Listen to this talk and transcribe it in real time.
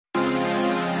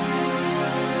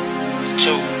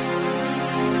too.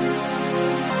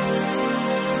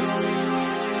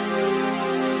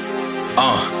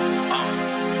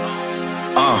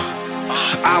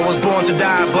 I was born to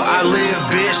die, but I live,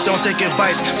 bitch. Don't take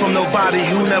advice from nobody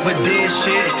who never did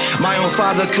shit. My own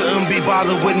father couldn't be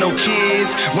bothered with no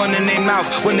kids, running their mouth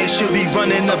when they should be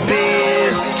running the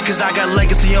biz. Cause I got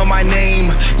legacy on my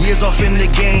name, years off in the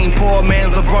game. Poor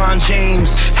man's LeBron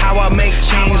James. How I make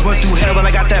change, went through hell and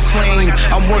I got that flame.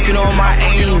 I'm working on my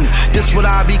aim, this what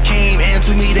I became. And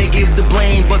to me they give the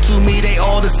blame, but to me they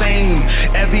all the same.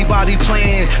 Everybody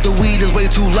playing, the weed is way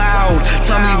too loud.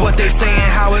 Tell me what they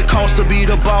saying, how it costs to be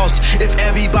the boss if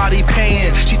everybody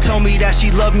paying. She told me that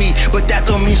she loved me, but that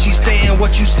don't mean she's staying.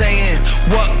 What you saying?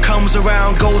 What comes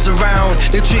around goes around.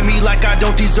 They treat me like I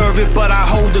don't deserve it, but I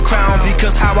hold the crown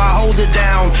because how I hold it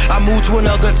down. I moved to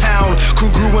another town,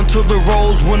 crew grew into the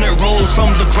roles when it rolls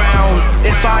from the ground.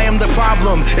 If I am the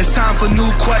problem, it's time for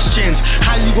new questions.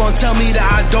 How you gonna tell me that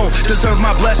I don't deserve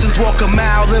my blessings? Walk a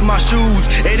mile in my shoes,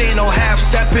 it ain't no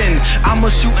half-stepping. I'm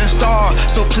a shooting star,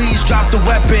 so please drop the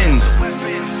weapon.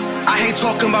 I hate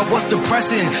talking about what's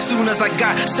depressing. Soon as I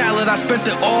got salad, I spent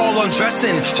it all on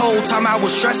dressing. Whole time I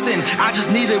was stressing, I just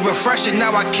needed refreshing.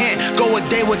 Now I can't go a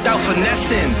day without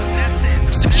finessing.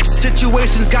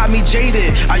 Situations got me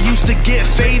jaded, I used to get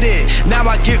faded, now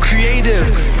I get creative.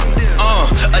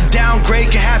 A downgrade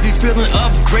can have you feeling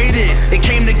upgraded. It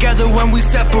came together when we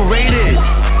separated.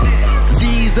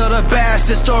 These are the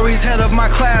bastard stories, head of my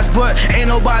class, but ain't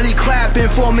nobody clapping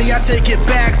for me. I take it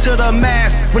back to the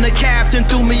mast when the captain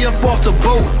threw me up off the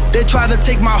boat. They tried to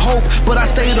take my hope, but I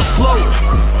stayed afloat.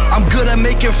 I'm good at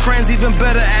making friends, even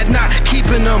better at not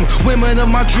keeping them. Women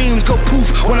of my dreams go poof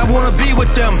when I wanna be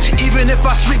with them. Even if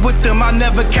I sleep with them, I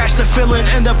never catch the feeling.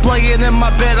 End up laying in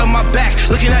my bed on my back,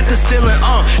 looking at the ceiling.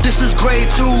 This is grade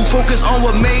 2, focus on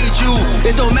what made you.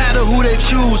 It don't matter who they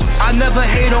choose, I never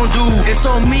hate on dude. It's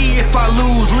on me if I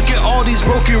lose, look at all these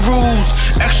broken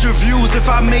rules. Extra views if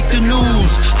I make the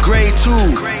news. Grade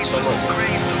 2.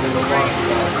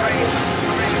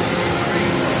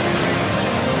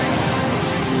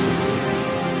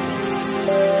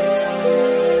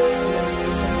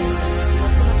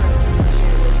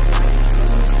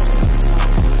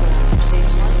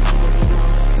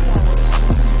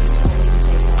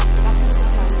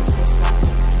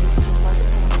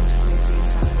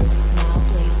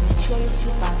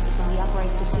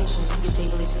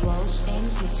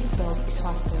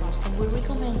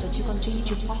 Continue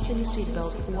to fasten your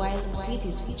seatbelt while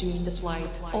seated during the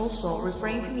flight. Also,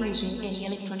 refrain from using any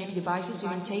electronic devices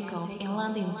during takeoff and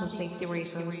landing for safety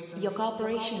reasons. Your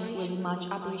cooperation will be much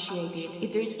appreciated.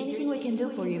 If there is anything we can do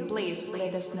for you, please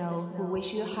let us know. We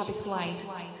wish you a happy flight.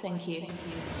 Thank you.